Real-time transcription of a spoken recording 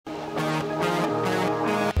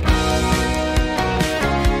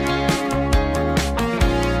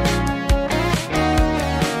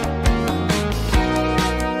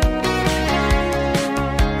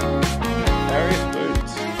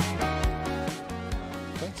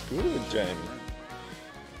That's good, Jamie.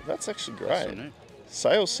 That's actually great.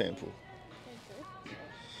 Sales sample.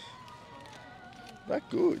 That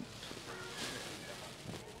good.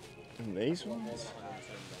 And these ones?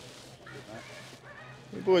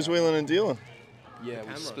 You boys wheeling and dealing? Yeah,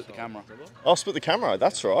 we'll split the camera. I'll split the camera,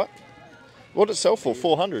 that's right. What did it sell for?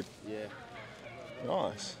 400? Yeah.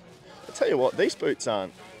 Nice. I tell you what, these boots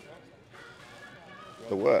aren't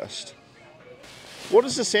the worst. What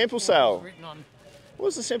does the sample sale? What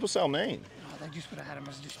does the sample sale mean? Oh, they just would have had them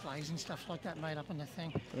as displays and stuff like that made up on the thing.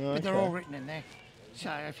 Okay. But they're all written in there.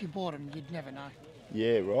 So if you bought them, you'd never know.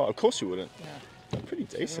 Yeah, right. Of course you wouldn't. Yeah. They're pretty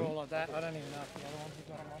decent. So they're all like that. I don't even know if the other ones have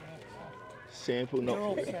got them on there. Sample, They're not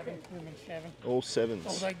all 7, women 7. all 7s.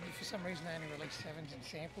 Although for some reason they only release 7s in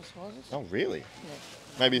sample sizes. Oh, really?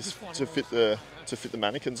 Yeah. Maybe it's to fit the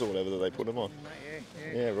mannequins or whatever that they put them on.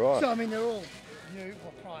 Yeah. Yeah, right. So I mean, they're all new,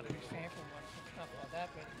 well, prior to be sample ones and stuff like that.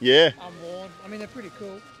 But Yeah. unworn. I mean, they're pretty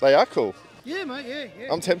cool. They are cool. Yeah, mate.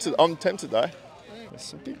 Yeah. I'm tempted though. Yeah.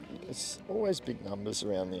 It's always big numbers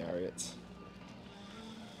around the Ariats.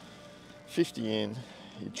 50 in,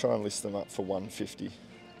 you try and list them up for 150.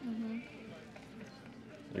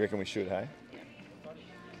 You reckon we should, hey?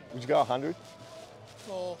 Would you go 100?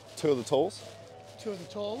 For 2 of the talls? 2 of the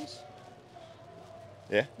talls.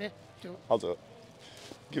 Yeah? Yeah, do it. I'll do it.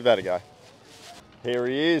 Give that a go. Here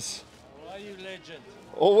he is. Why are you legend?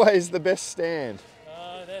 Always the best stand.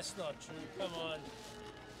 Oh, that's not true. Come on.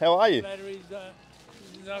 How are you? Flattery's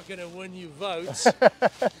not going to win you votes.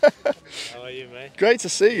 How are you, mate? Great to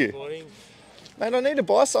see you. Good morning. Mate, I need to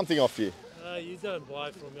buy something off you. You don't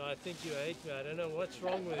buy from me. I think you hate me. I don't know what's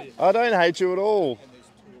wrong with you. I don't hate you at all.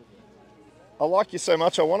 I like you so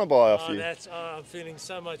much I want to buy off you. I'm feeling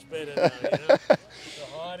so much better now, you know? The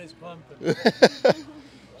heart is pumping.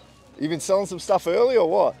 You've been selling some stuff early or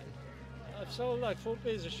what? I've sold like 4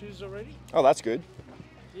 pairs of shoes already. Oh, that's good.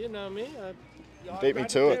 You know me. Beat me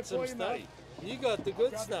to it. Some stuff. You got the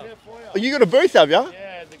good stuff. Oh, you got a booth, have you?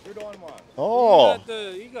 Yeah, the good on one. Oh.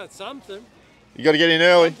 You got something. You got to get in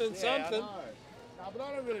early. Something. No, but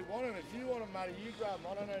I don't really want them. If you want them, matey, you grab them.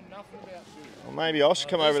 I don't know nothing about shoes. Well, maybe I should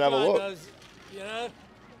come over and have a look. Knows, you know,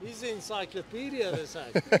 he's the encyclopedia, this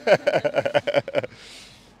age.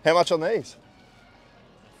 How much on these?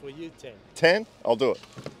 For you, 10. 10? I'll do it.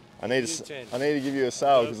 I need to give you a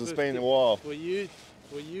sale because it's been a while. For you,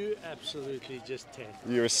 absolutely just 10.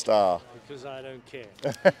 You're a star. Because I don't care.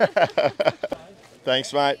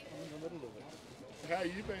 Thanks, mate. How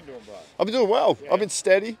you been doing, bro? I've been doing well. Yeah. I've been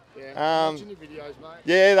steady. Yeah. Watching your videos, mate.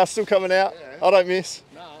 Yeah, they're still coming out. Yeah. I don't miss.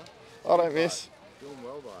 No. I don't miss. Doing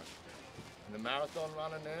well, bro. And the marathon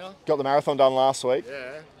running now? Got the marathon done last week.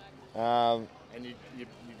 Yeah. And you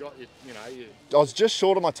got your, I was just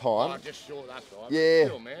short of my time. Oh, just short, that's right. Yeah.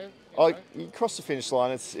 Still, man. You cross the finish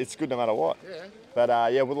line, it's good no matter what. Yeah.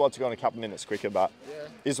 But yeah, we'd like to go on a couple minutes quicker, but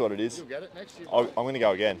is what it is. You'll get it next year. I'm going to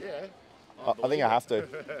go again. Yeah. I think I have to.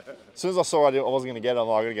 As soon as I saw I wasn't going to get it, I'm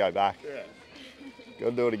like, I'm going to go back. Yeah. Got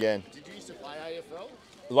to do it again. Did you used to play AFL?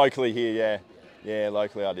 Locally here, yeah. Yeah,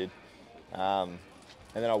 locally I did. And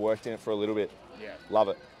then I worked in it for a little bit. Yeah. Love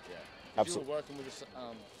it. Yeah. Absolutely. You were working with the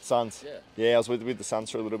Suns. Yeah. Yeah, I was with the Suns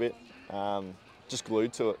for a little bit. Just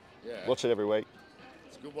glued to it. Yeah. Watch it every week.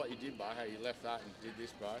 It's good what you did, bro, how you left that and did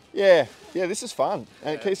this, bro. Yeah, this is fun.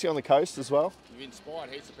 And it keeps you on the coast as well. You've inspired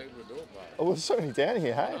heaps of people to do it, bro. Oh, there's so many down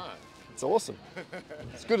here, hey? I know. It's awesome.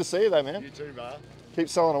 It's good to see you though, man. You too, bro. Keep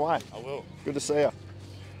selling away. I will. Good to see you.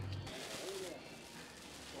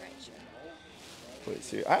 Let's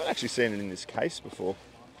see. I haven't actually seen it in this case before.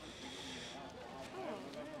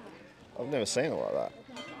 I've never seen it like that.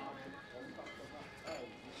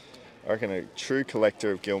 I reckon a true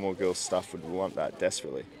collector of Gilmore Girls stuff would want that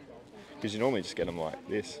desperately. Because you normally just get them like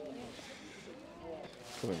this.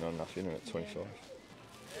 Probably not enough in it at 25.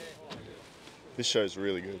 This show's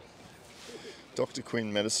really good. Dr.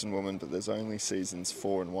 Quinn, Medicine Woman, but there's only seasons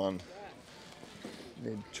 4 and 1.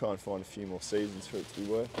 Need to try and find a few more seasons for it to be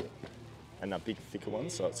worth it. And a big, thicker one,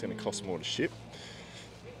 so it's going to cost more to ship.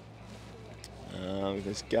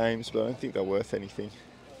 There's games, but I don't think they're worth anything.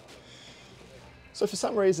 So for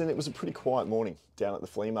some reason, it was a pretty quiet morning down at the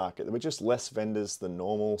flea market. There were just less vendors than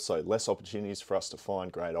normal, so less opportunities for us to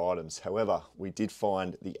find great items. However, we did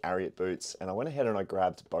find the Ariat boots, and I went ahead and I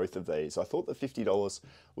grabbed both of these. I thought that $50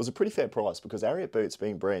 was a pretty fair price because Ariat boots,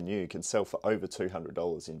 being brand new, can sell for over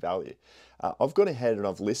 $200 in value. I've gone ahead and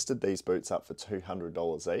I've listed these boots up for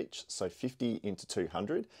 $200 each, so 50 into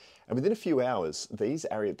 200. And within a few hours, these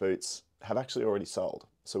Ariat boots have actually already sold.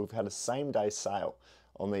 So we've had a same day sale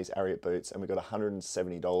on these Ariat boots, and we got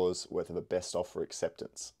 $170 worth of a best offer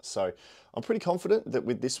acceptance. So I'm pretty confident that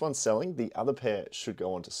with this one selling, the other pair should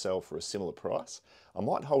go on to sell for a similar price. I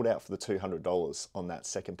might hold out for the $200 on that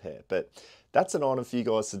second pair, but that's an item for you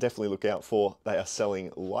guys to definitely look out for. They are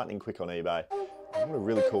selling lightning quick on eBay. What a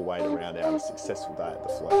really cool way to round out a successful day at the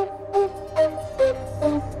fleet.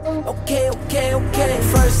 Okay.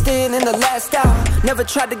 First in and the last out. Never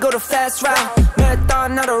tried to go the fast route.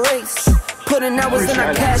 Marathon, not a race. Putting hours in,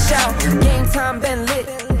 I cash out. Game time been lit.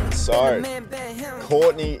 So,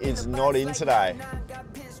 Courtney is not in today.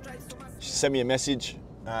 She sent me a message.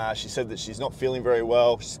 She said that she's not feeling very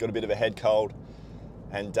well. She's got a bit of a head cold.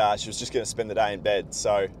 And she was just going to spend the day in bed.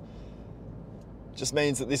 So, just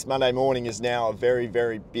means that this Monday morning is now a very,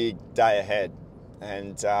 very big day ahead.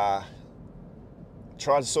 And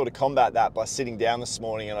tried to sort of combat that by sitting down this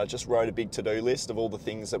morning, and I just wrote a big to-do list of all the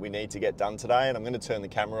things that we need to get done today, and I'm going to turn the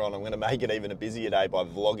camera on. I'm going to make it even a busier day by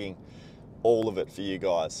vlogging all of it for you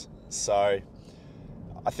guys. So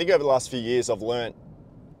I think over the last few years I've learnt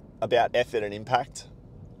about effort and impact.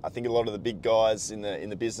 I think a lot of the big guys in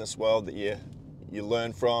the business world that you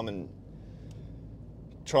learn from and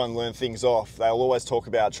try and learn things off, they'll always talk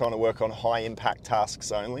about trying to work on high impact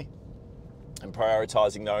tasks only and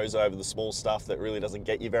prioritizing those over the small stuff that really doesn't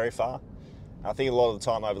get you very far. I think a lot of the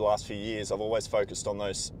time over the last few years, I've always focused on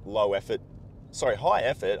those high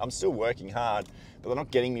effort. I'm still working hard, but they're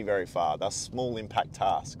not getting me very far. They're small impact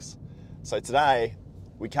tasks. So today,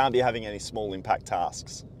 we can't be having any small impact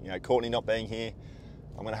tasks. You know, Courtney not being here,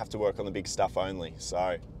 I'm gonna have to work on the big stuff only.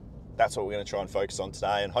 So that's what we're gonna try and focus on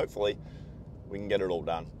today, and hopefully we can get it all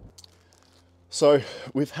done. So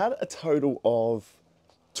we've had a total of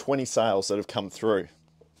 20 sales that have come through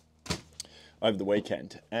over the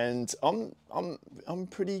weekend, and I'm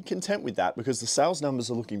pretty content with that because the sales numbers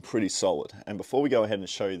are looking pretty solid. And before we go ahead and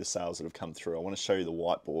show you the sales that have come through, I want to show you the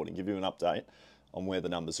whiteboard and give you an update on where the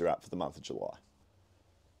numbers are at for the month of July.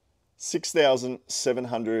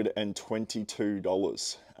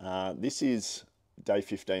 $6,722. This is day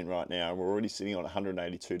 15 right now, and we're already sitting on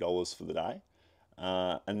 $182 for the day.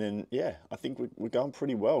 And then, yeah, I think we're going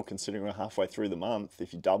pretty well considering we're halfway through the month.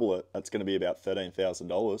 If you double it, that's going to be about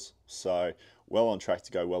 $13,000. So well on track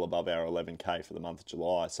to go well above our 11K for the month of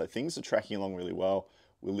July. So things are tracking along really well.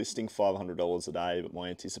 We're listing $500 a day, but my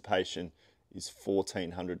anticipation is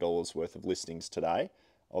 $1,400 worth of listings today.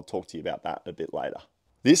 I'll talk to you about that a bit later.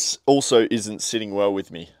 This also isn't sitting well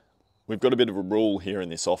with me. We've got a bit of a rule here in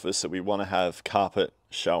this office that we want to have carpet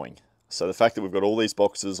showing. So the fact that we've got all these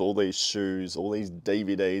boxes, all these shoes, all these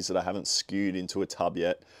DVDs that I haven't skewed into a tub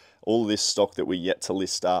yet, all of this stock that we're yet to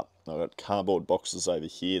list up. I've got cardboard boxes over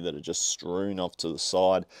here that are just strewn off to the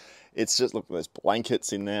side. It's just, look, there's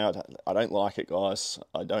blankets in there. I don't like it, guys.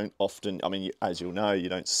 I don't often, I mean, as you'll know, you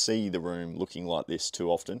don't see the room looking like this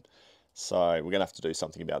too often. So we're going to have to do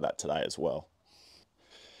something about that today as well.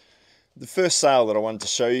 The first sale that I wanted to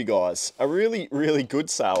show you guys, a really, really good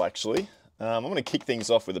sale actually. I'm going to kick things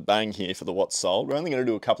off with a bang here for the what's sold. We're only going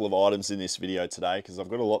to do a couple of items in this video today because I've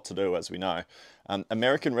got a lot to do, as we know.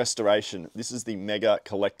 American Restoration. This is the Mega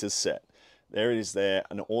Collector's Set. There it is there,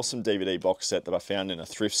 an awesome DVD box set that I found in a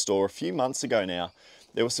thrift store a few months ago now.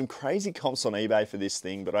 There were some crazy comps on eBay for this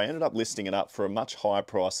thing, but I ended up listing it up for a much higher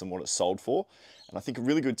price than what it sold for. And I think a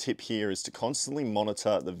really good tip here is to constantly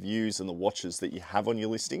monitor the views and the watches that you have on your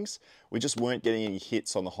listings. We just weren't getting any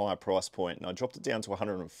hits on the higher price point, and I dropped it down to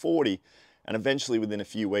 140. And eventually, within a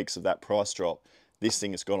few weeks of that price drop, this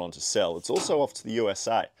thing has gone on to sell. It's also off to the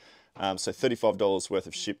USA. So $35 worth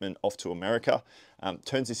of shipment off to America.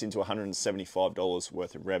 Turns this into $175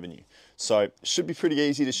 worth of revenue. So should be pretty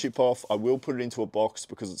easy to ship off. I will put it into a box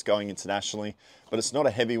because it's going internationally, but it's not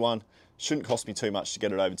a heavy one. Shouldn't cost me too much to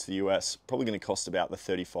get it over to the US. Probably going to cost about the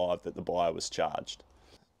 $35 that the buyer was charged.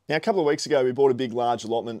 Now, a couple of weeks ago, we bought a big, large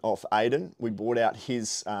allotment off Aiden. We bought out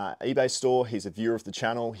his eBay store. He's a viewer of the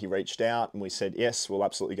channel. He reached out and we said, yes, we'll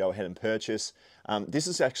absolutely go ahead and purchase. This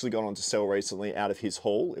has actually gone on to sell recently out of his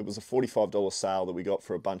haul. It was a $45 sale that we got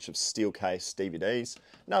for a bunch of steel case DVDs.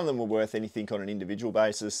 None of them were worth anything on an individual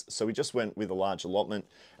basis, so we just went with a large allotment.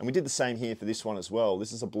 And we did the same here for this one as well.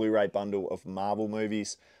 This is a Blu-ray bundle of Marvel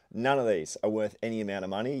movies. None of these are worth any amount of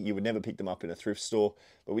money. You would never pick them up in a thrift store,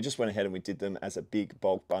 but we just went ahead and we did them as a big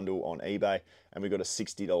bulk bundle on eBay, and we got a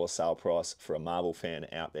 $60 sale price for a Marvel fan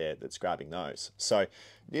out there that's grabbing those. So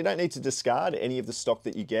you don't need to discard any of the stock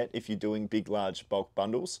that you get if you're doing big, large bulk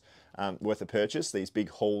bundles worth a purchase. These big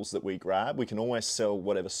hauls that we grab, we can always sell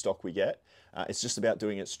whatever stock we get. It's just about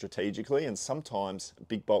doing it strategically, and sometimes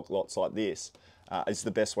big bulk lots like this is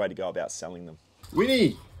the best way to go about selling them.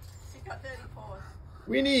 Winnie! She got 34.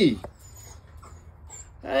 Winnie!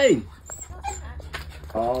 Hey!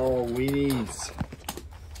 Oh, Winnies.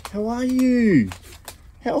 How are you?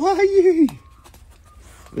 How are you?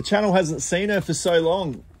 The channel hasn't seen her for so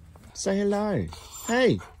long. Say hello.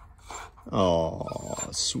 Hey. Oh,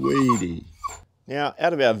 sweetie. Now,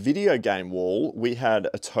 out of our video game wall, we had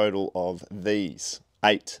a total of these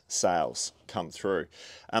 8 sales come through.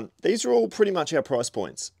 These are all pretty much our price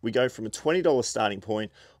points. We go from a $20 starting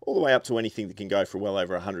point all the way up to anything that can go for well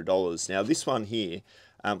over $100. Now, this one here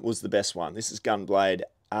was the best one. This is Gunblade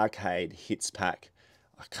Arcade Hits Pack.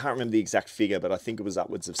 I can't remember the exact figure, but I think it was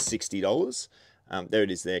upwards of $60. There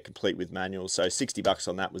it is there, complete with manual. So 60 bucks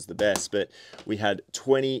on that was the best, but we had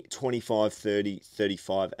 20, 25, 30,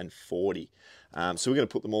 35, and 40. So we're going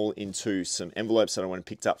to put them all into some envelopes that I went and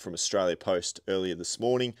picked up from Australia Post earlier this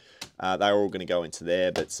morning. They're all going to go into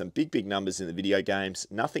there, but some big numbers in the video games.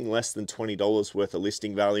 Nothing less than $20 worth of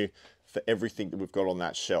listing value for everything that we've got on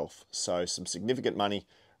that shelf. So some significant money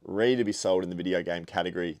ready to be sold in the video game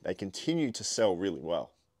category. They continue to sell really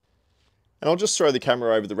well. And I'll just throw the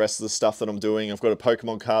camera over the rest of the stuff that I'm doing. I've got a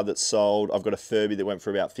Pokemon card that's sold. I've got a Furby that went for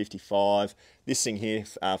about $55. This thing here,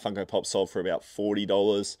 Funko Pop, sold for about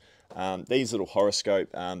 $40. These little horoscope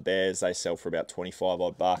bears, they sell for about 25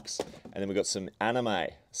 odd bucks. And then we've got some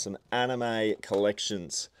anime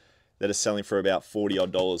collections that are selling for about 40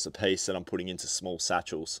 odd dollars a piece that I'm putting into small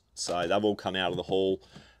satchels. So they've all come out of the haul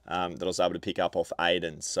that I was able to pick up off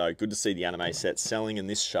Aiden. So good to see the anime set selling, and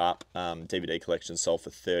this Sharp DVD collection sold for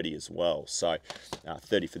 30 as well. So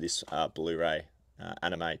 30 for this Blu-ray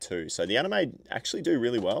anime too. So the anime actually do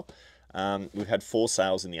really well. We've had 4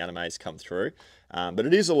 sales in the animes come through, but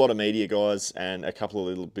it is a lot of media, guys, and a couple of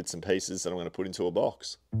little bits and pieces that I'm going to put into a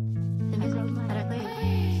box.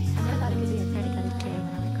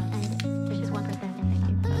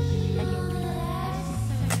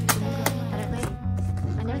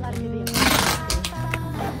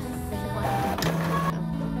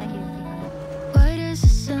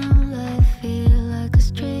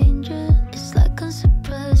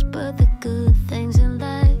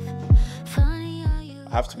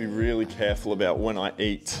 I have to be really careful about when I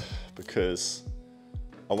eat because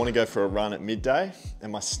I want to go for a run at midday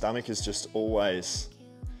and my stomach is just always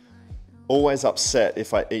upset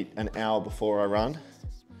if I eat an hour before I run.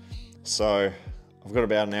 So I've got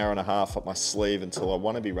about an hour and a half up my sleeve until I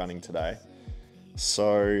want to be running today.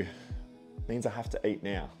 So it means I have to eat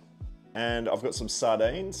now. And I've got some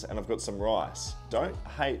sardines and I've got some rice. Don't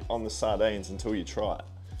hate on the sardines until you try it.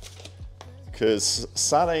 Because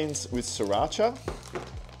sardines with sriracha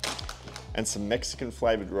and some Mexican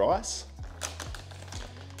flavored rice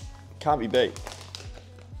can't be beat.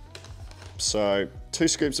 So 2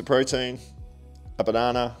 scoops of protein, a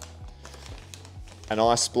banana, an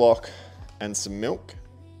ice block, and some milk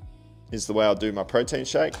is the way I'll do my protein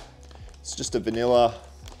shake. It's just a vanilla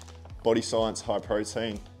Body Science high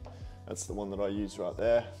protein. That's the one that I use right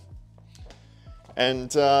there.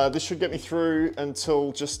 And this should get me through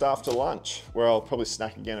until just after lunch, where I'll probably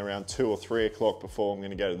snack again around 2 or 3 o'clock before I'm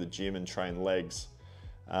going to go to the gym and train legs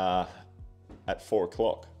at 4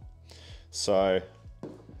 o'clock. So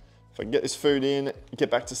if I can get this food in,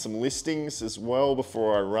 get back to some listings as well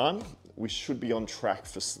before I run, we should be on track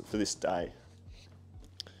for this day.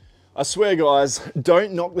 I swear, guys,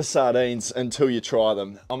 don't knock the sardines until you try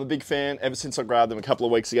them. I'm a big fan ever since I grabbed them a couple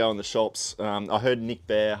of weeks ago in the shops. I heard Nick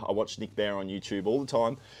Bear, I watch Nick Bear on YouTube all the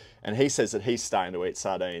time, and he says that he's starting to eat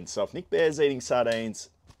sardines. So if Nick Bear's eating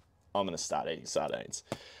sardines, I'm going to start eating sardines.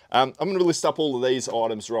 I'm going to list up all of these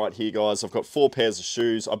items right here, guys. I've got 4 pairs of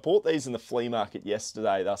shoes. I bought these in the flea market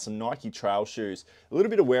yesterday. They're some Nike trail shoes. A little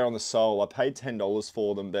bit of wear on the sole. I paid $10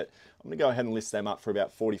 for them, but I'm going to go ahead and list them up for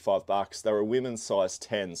about 45 bucks. They were a women's size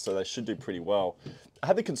 10, so they should do pretty well. I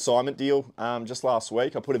had the consignment deal just last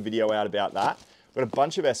week. I put a video out about that. I've got a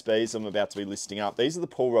bunch of SBs I'm about to be listing up. These are the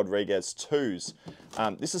Paul Rodriguez 2s.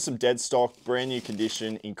 This is some dead stock, brand new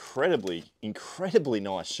condition, incredibly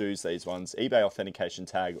nice shoes, these ones. eBay authentication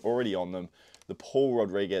tag already on them. The Paul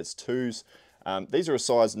Rodriguez 2s. These are a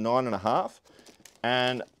size 9.5,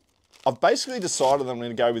 and I've basically decided I'm going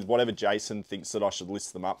to go with whatever Jason thinks that I should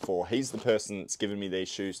list them up for. He's the person that's given me these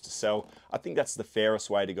shoes to sell. I think that's the fairest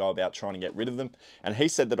way to go about trying to get rid of them. And he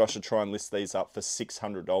said that I should try and list these up for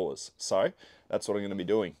 $600. So that's what I'm going to be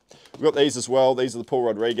doing. We've got these as well. These are the Paul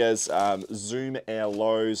Rodriguez Zoom Air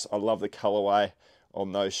Lows. I love the colorway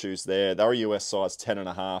on those shoes there. They're a US size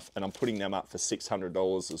 10.5, and I'm putting them up for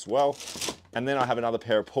 $600 as well. And then I have another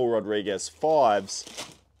pair of Paul Rodriguez 5s.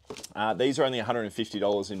 These are only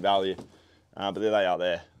 $150 in value, but there they are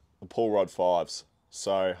there, the Paul Rod 5s.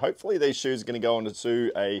 So hopefully these shoes are going to go on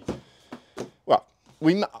to a, well,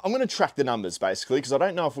 I'm going to track the numbers basically, because I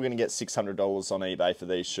don't know if we're going to get $600 on eBay for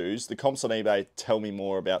these shoes. The comps on eBay tell me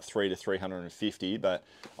more about 300 to 350, but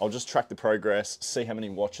I'll just track the progress, see how many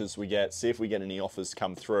watches we get, see if we get any offers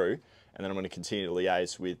come through, and then I'm going to continue to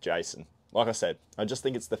liaise with Jason. Like I said, I just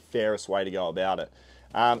think it's the fairest way to go about it.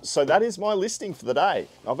 So that is my listing for the day.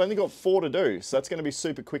 I've only got 4 to do, so that's going to be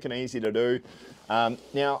super quick and easy to do.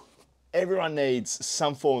 Now, everyone needs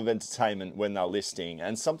some form of entertainment when they're listing,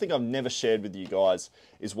 and something I've never shared with you guys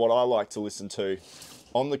is what I like to listen to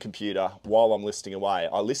on the computer while I'm listing away.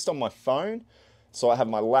 I list on my phone, so I have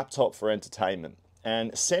my laptop for entertainment.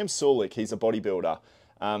 And Sam Sulek, he's a bodybuilder.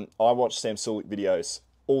 I watch Sam Sulek videos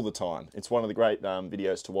all the time. It's one of the great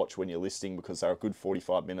videos to watch when you're listing, because they're a good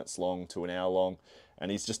 45 minutes long to an hour long. And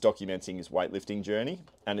he's just documenting his weightlifting journey.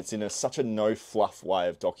 And it's in such a no-fluff way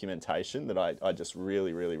of documentation that I just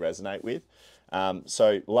really, really resonate with.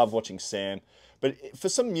 So love watching Sam. But for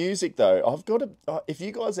some music though, I've got to, if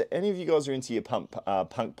you guys, any of you guys are into your punk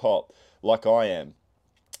pop like I am,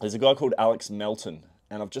 there's a guy called Alex Melton,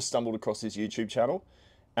 and I've just stumbled across his YouTube channel,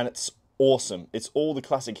 and it's awesome. It's all the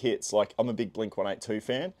classic hits. Like, I'm a big Blink-182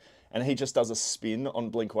 fan, and he just does a spin on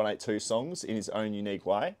Blink-182 songs in his own unique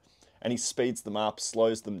way. And he speeds them up,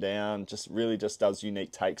 slows them down, just really just does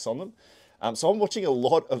unique takes on them. So I'm watching a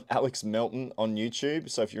lot of Alex Melton on YouTube.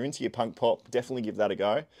 So if you're into your punk pop, definitely give that a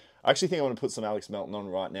go. I actually think I'm going to put some Alex Melton on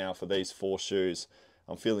right now for these 4 shoes.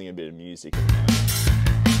 I'm feeling a bit of music.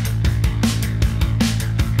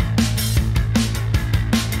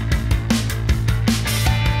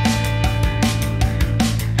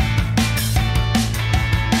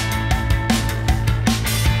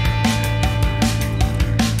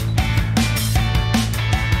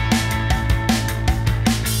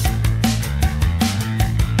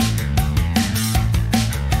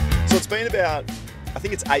 So it's been about, I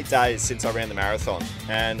think it's 8 days since I ran the marathon,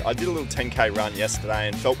 and I did a little 10K run yesterday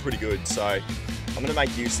and felt pretty good. So I'm going to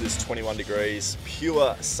make use of this 21 degrees,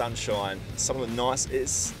 pure sunshine, some of the nice,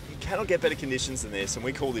 you cannot get better conditions than this, and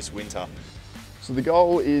we call this winter. So the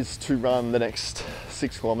goal is to run the next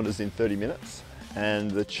 6 kilometers in 30 minutes, and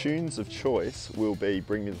the tunes of choice will be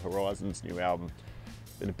Bring Me the Horizon's new album.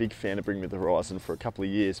 Been a big fan of Bring Me the Horizon for a couple of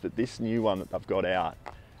years, but this new one that they've got out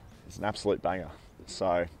is an absolute banger.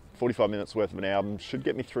 So 45 minutes worth of an album should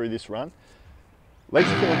get me through this run. Legs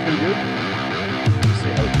are feeling pretty good. We'll see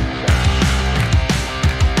how it goes.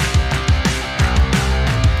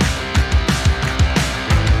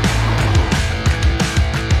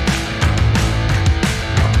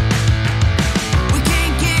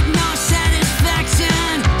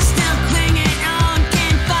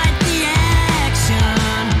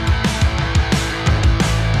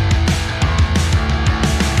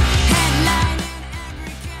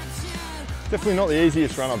 Definitely not the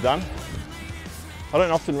easiest run I've done. I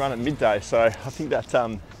don't often run at midday, so I think that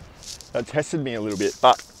that tested me a little bit,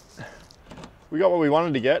 but we got what we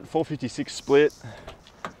wanted to get. 4:56 split,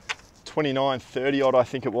 29:30 odd I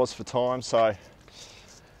think it was for time, so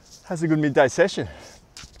has a good midday session.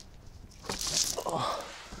 Oh.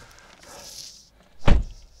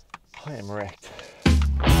 I am wrecked.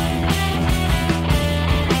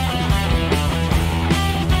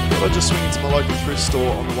 I just swing into my local thrift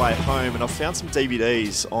store on the way home, and I found some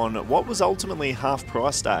DVDs on what was ultimately half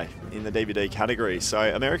price day in the DVD category. So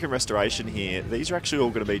American Restoration here, these are actually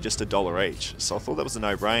all going to be just $1 each. So I thought that was a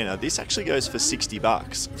no-brainer. This actually goes for 60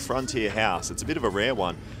 bucks. Frontier House, it's a bit of a rare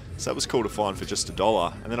one. So that was cool to find for just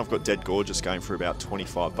 $1. And then I've got Dead Gorgeous going for about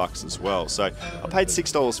 25 bucks as well. So I paid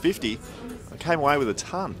 $6.50. I came away with a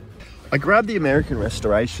ton. I grabbed the American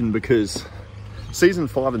Restoration because Season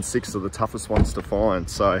 5 and 6 are the toughest ones to find,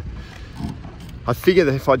 so I figure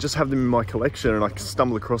that if I just have them in my collection and I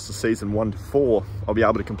stumble across the Season 1 to 4, I'll be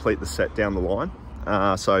able to complete the set down the line.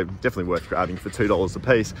 So definitely worth grabbing for $2 a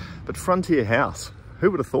piece. But Frontier House,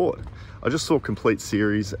 who would have thought? I just saw complete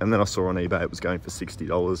series, and then I saw on eBay it was going for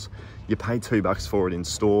 $60. You pay $2 for it in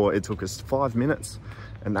store. It took us 5 minutes,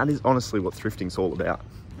 and that is honestly what thrifting's all about.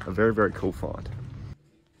 A very, very cool find.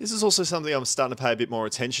 This is also something I'm starting to pay a bit more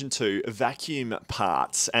attention to, vacuum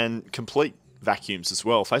parts and complete vacuums as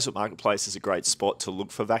well. Facebook Marketplace is a great spot to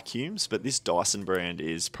look for vacuums, but this Dyson brand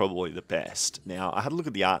is probably the best. Now, I had a look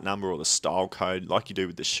at the art number or the style code like you do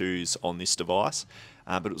with the shoes on this device,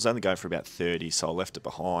 but it was only going for about 30, so I left it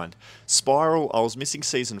behind. Spiral, I was missing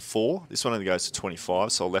Season 4. This one only goes to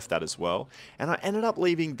 25, so I left that as well. And I ended up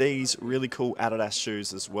leaving these really cool Adidas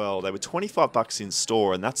shoes as well. They were 25 bucks in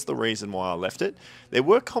store, and that's the reason why I left it. There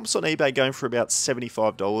were comps on eBay going for about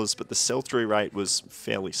 $75, but the sell-through rate was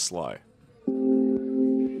fairly slow.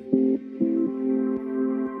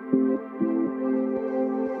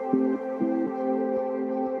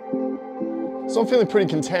 So So I'm feeling pretty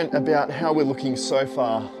content about how we're looking so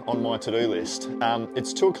far on my to-do list.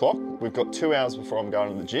 It's 2 o'clock, we've got 2 hours before I'm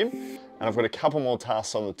going to the gym, and I've got a couple more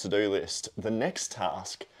tasks on the to-do list. The next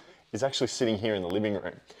task is actually sitting here in the living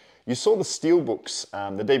room. You saw the steel books,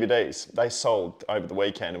 the DVDs, they sold over the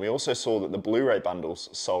weekend, and we also saw that the Blu-ray bundles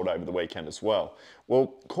sold over the weekend as well.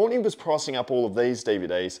 Well, Courtney was pricing up all of these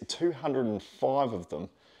DVDs, 205 of them,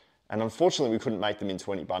 and unfortunately we couldn't make them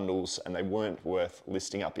into any bundles and they weren't worth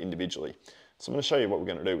listing up individually. So I'm going to show you what we're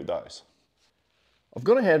going to do with those. I've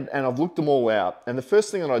gone ahead and I've looked them all out, and the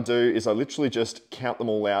first thing that I do is I literally just count them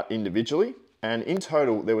all out individually, and in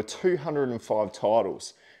total there were 205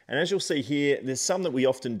 titles. And as you'll see here, there's some that we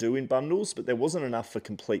often do in bundles, but there wasn't enough for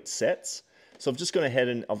complete sets. So I've just gone ahead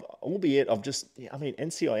and NCIS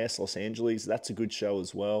Los Angeles, that's a good show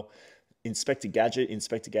as well. Inspector Gadget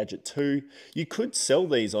 2. You could sell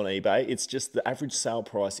these on eBay, it's just the average sale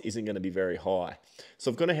price isn't going to be very high.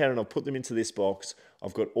 So I've gone ahead and I've put them into this box.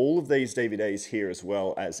 I've got all of these DVDs here as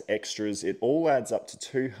well as extras. It all adds up to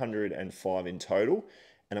 205 in total.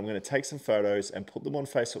 And I'm going to take some photos and put them on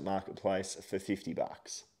Facebook Marketplace for 50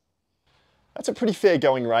 bucks. That's a pretty fair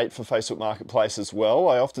going rate for Facebook Marketplace as well.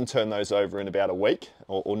 I often turn those over in about a week,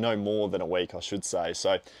 or no more than a week, I should say.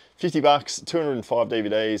 So 50 bucks, 205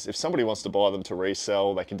 DVDs. If somebody wants to buy them to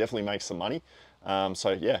resell, they can definitely make some money.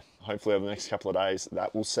 So yeah, hopefully over the next couple of days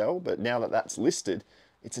that will sell. But now that that's listed,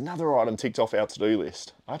 it's another item ticked off our to-do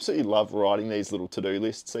list. I absolutely love writing these little to-do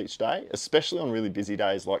lists each day, especially on really busy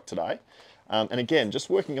days like today. And again, just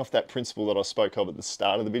working off that principle that I spoke of at the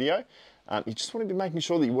start of the video, you just want to be making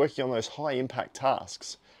sure that you're working on those high impact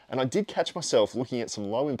tasks. And I did catch myself looking at some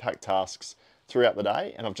low impact tasks throughout the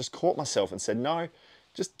day, and I've just caught myself and said, no,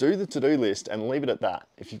 just do the to-do list and leave it at that.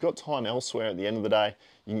 If you've got time elsewhere at the end of the day,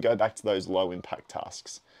 you can go back to those low impact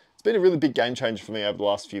tasks. It's been a really big game changer for me over the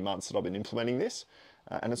last few months that I've been implementing this,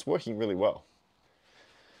 and it's working really well.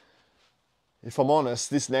 If I'm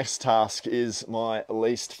honest, this next task is my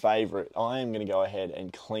least favorite. I am going to go ahead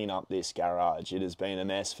and clean up this garage. It has been a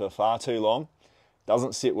mess for far too long.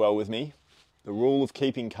 Doesn't sit well with me. The rule of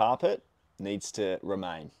keeping carpet needs to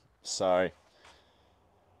remain. So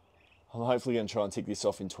I'm hopefully going to try and tick this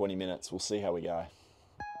off in 20 minutes. We'll see how we go.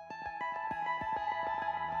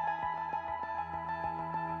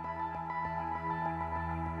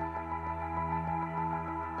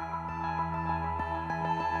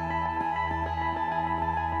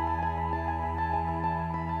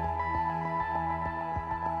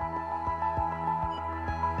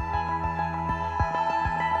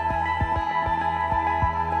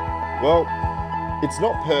 Well, it's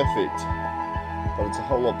not perfect, but it's a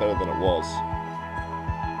whole lot better than it was.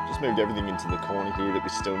 Just moved everything into the corner here that we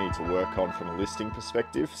still need to work on from a listing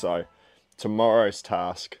perspective. So tomorrow's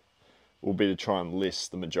task will be to try and list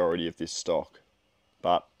the majority of this stock.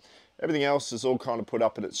 But everything else is all kind of put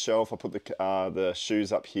up at its shelf. I put the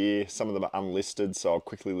shoes up here. Some of them are unlisted, so I'll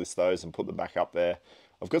quickly list those and put them back up there.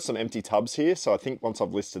 I've got some empty tubs here, so I think once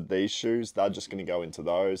I've listed these shoes, they're just going to go into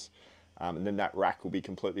those. And then that rack will be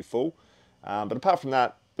completely full. But apart from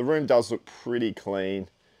that, the room does look pretty clean.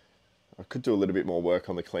 I could do a little bit more work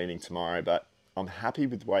on the cleaning tomorrow, but I'm happy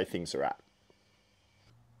with the way things are at.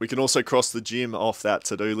 We can also cross the gym off that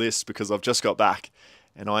to-do list because I've just got back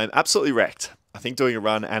and I am absolutely wrecked. I think doing a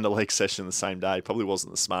run and a leg session the same day probably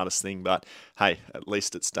wasn't the smartest thing, but hey, at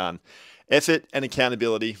least it's done. Effort and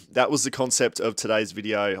accountability, that was the concept of today's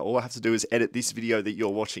video. All I have to do is edit this video that you're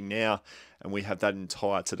watching now, and we have that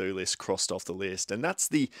entire to-do list crossed off the list. And that's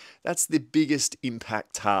the biggest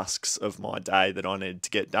impact tasks of my day that I need to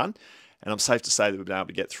get done. And I'm safe to say that we've been able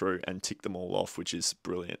to get through and tick them all off, which is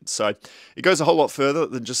brilliant. So it goes a whole lot further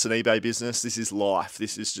than just an eBay business. This is life.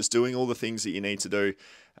 This is just doing all the things that you need to do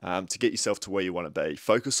to get yourself to where you want to be.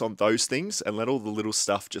 Focus on those things and let all the little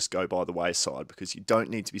stuff just go by the wayside, because you don't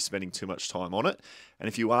need to be spending too much time on it. And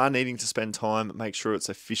if you are needing to spend time, make sure it's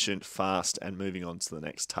efficient, fast, and moving on to the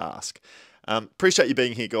next task. Appreciate you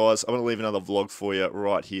being here, guys. I'm going to leave another vlog for you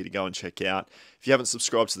right here to go and check out. If you haven't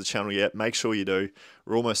subscribed to the channel yet, make sure you do.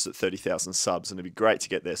 We're almost at 30,000 subs, and it'd be great to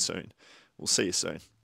get there soon. We'll see you soon.